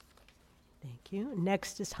Thank you.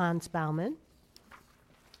 Next is Hans Baumann.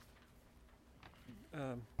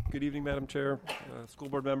 Good evening, Madam Chair, school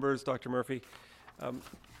board members, Dr. Murphy.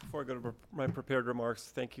 Before I go to my prepared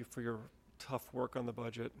remarks, thank you for your tough work on the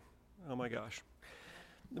budget. Oh my gosh.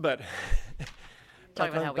 But Talk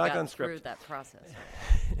about how we back got on through script. that process.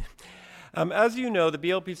 As you know, the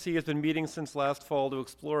BLPC has been meeting since last fall to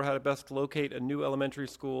explore how to best locate a new elementary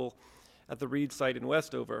school at the Reed site in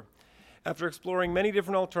Westover. After exploring many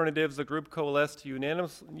different alternatives, the group coalesced to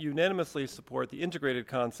unanimously support the integrated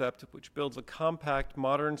concept, which builds a compact,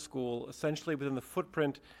 modern school essentially within the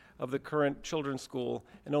footprint of the current children's school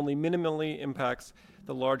and only minimally impacts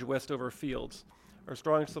the large Westover fields. Our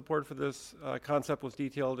strong support for this concept was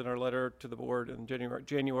detailed in our letter to the board in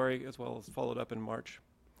January, as well as followed up in March.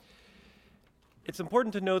 It's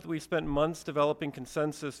important to note that we spent months developing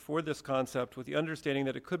consensus for this concept with the understanding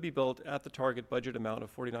that it could be built at the target budget amount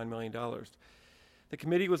of $49 million. The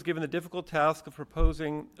committee was given the difficult task of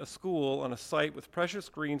proposing a school on a site with precious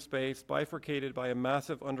green space bifurcated by a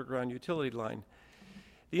massive underground utility line.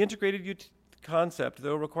 The integrated concept,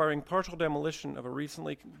 though requiring partial demolition of a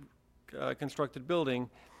recently constructed building,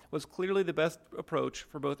 was clearly the best approach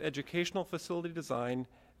for both educational facility design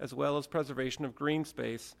as well as preservation of green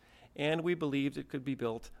space, and we believed it could be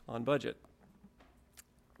built on budget.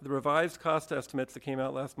 The revised cost estimates that came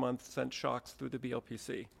out last month sent shocks through the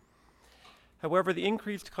BLPC. However, the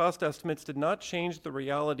increased cost estimates did not change the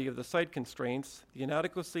reality of the site constraints, the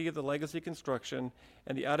inadequacy of the legacy construction,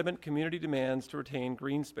 and the adamant community demands to retain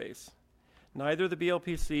green space. Neither the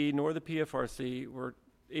BLPC nor the PFRC were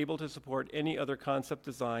able to support any other concept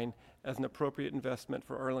design as an appropriate investment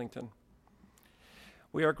for Arlington.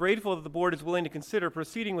 We are grateful that the board is willing to consider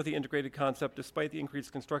proceeding with the integrated concept despite the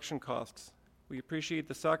increased construction costs. We appreciate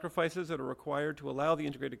the sacrifices that are required to allow the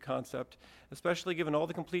integrated concept, especially given all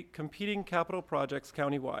the competing capital projects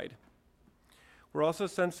countywide. We're also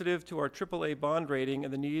sensitive to our AAA bond rating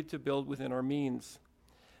and the need to build within our means.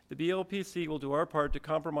 The BLPC will do our part to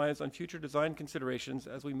compromise on future design considerations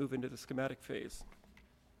as we move into the schematic phase.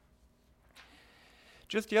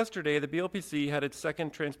 Just yesterday, the BLPC had its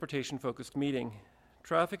second transportation-focused meeting.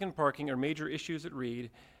 Traffic and parking are major issues at Reed,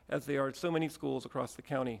 as they are at so many schools across the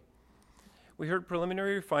county. We heard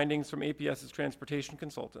preliminary findings from APS's transportation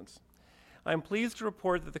consultants. I am pleased to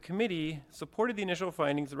report that the committee supported the initial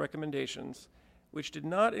findings and recommendations, which did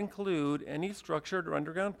not include any structured or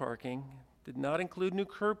underground parking, did not include new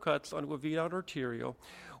curb cuts onto a VDOT arterial,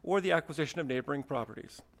 or the acquisition of neighboring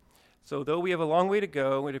properties. So though we have a long way to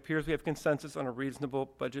go, it appears we have consensus on a reasonable,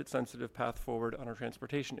 budget-sensitive path forward on our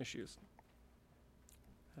transportation issues.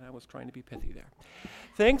 I was trying to be pithy there.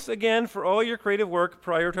 Thanks again for all your creative work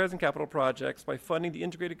prioritizing capital projects. By funding the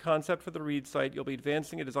integrated concept for the Reed site, you'll be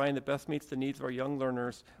advancing a design that best meets the needs of our young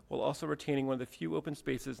learners while also retaining one of the few open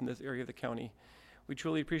spaces in this area of the county. We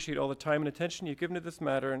truly appreciate all the time and attention you've given to this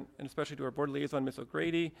matter, and especially to our board liaison, Ms.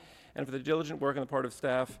 O'Grady, and for the diligent work on the part of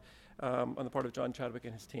staff, on the part of John Chadwick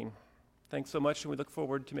and his team. Thanks so much, and we look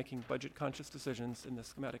forward to making budget-conscious decisions in the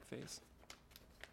schematic phase.